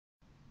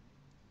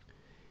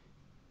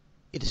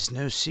It is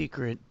no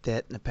secret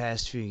that in the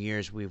past few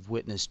years we've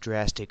witnessed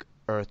drastic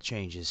Earth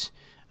changes.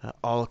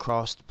 All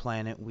across the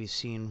planet we've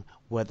seen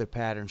weather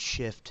patterns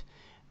shift,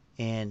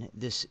 and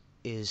this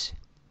is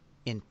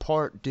in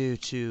part due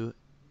to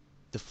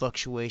the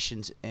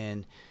fluctuations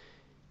and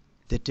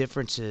the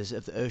differences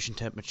of the ocean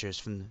temperatures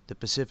from the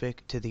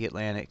Pacific to the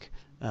Atlantic,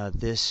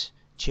 this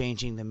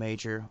changing the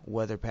major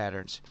weather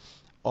patterns.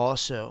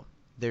 Also,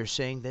 they're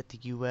saying that the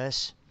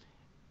U.S.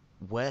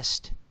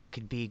 West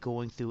could be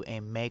going through a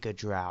mega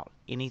drought.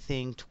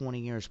 Anything 20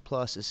 years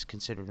plus is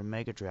considered a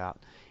mega drought.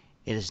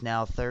 It is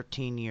now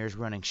 13 years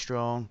running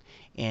strong,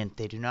 and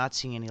they do not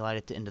see any light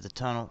at the end of the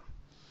tunnel.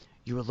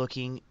 You are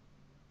looking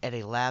at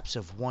a lapse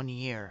of 1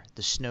 year,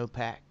 the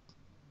snowpack.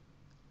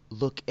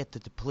 Look at the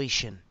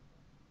depletion.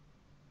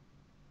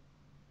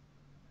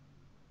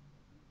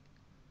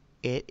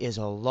 It is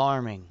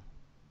alarming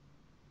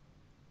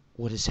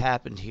what has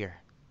happened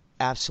here.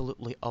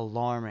 Absolutely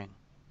alarming.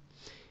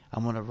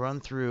 I'm going to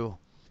run through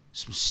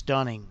some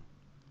stunning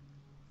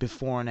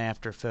before and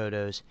after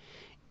photos.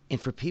 And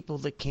for people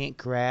that can't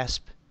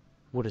grasp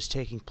what is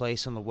taking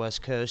place on the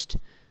West Coast,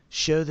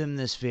 show them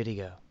this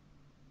video.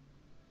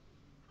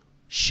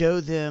 Show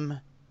them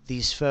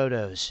these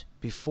photos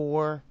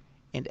before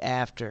and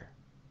after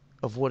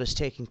of what is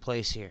taking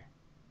place here.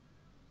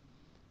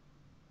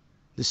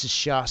 This is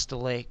Shasta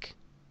Lake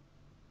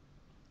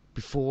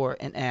before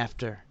and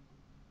after.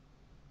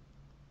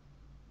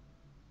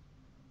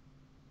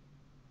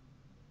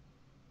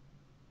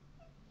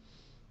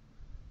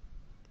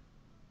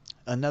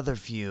 Another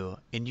view,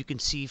 and you can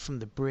see from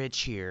the bridge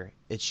here,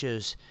 it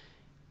shows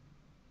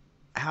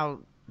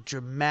how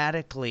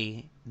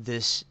dramatically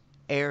this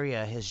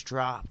area has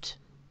dropped.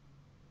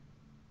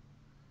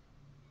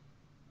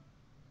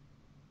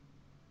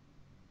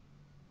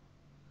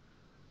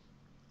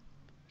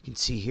 You can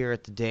see here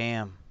at the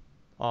dam,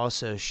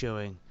 also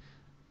showing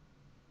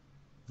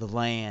the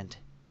land.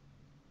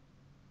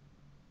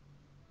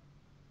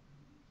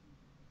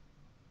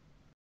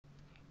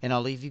 And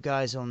I'll leave you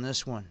guys on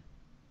this one.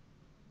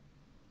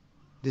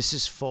 This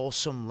is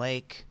Folsom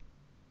Lake.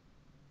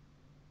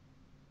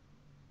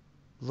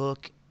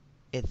 Look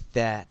at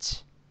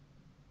that.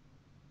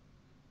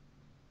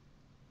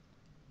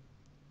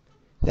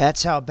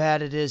 That's how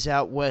bad it is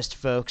out west,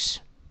 folks.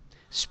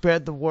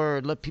 Spread the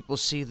word. Let people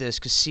see this,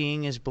 because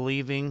seeing is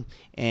believing.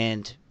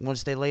 And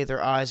once they lay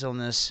their eyes on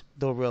this,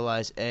 they'll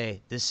realize,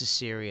 hey, this is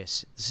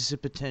serious. This is a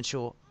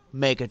potential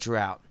mega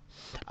drought.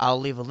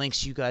 I'll leave a link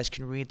so you guys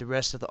can read the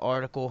rest of the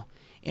article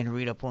and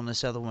read up on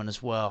this other one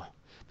as well.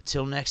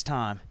 Until next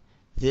time,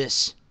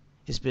 this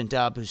has been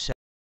Dahboo77.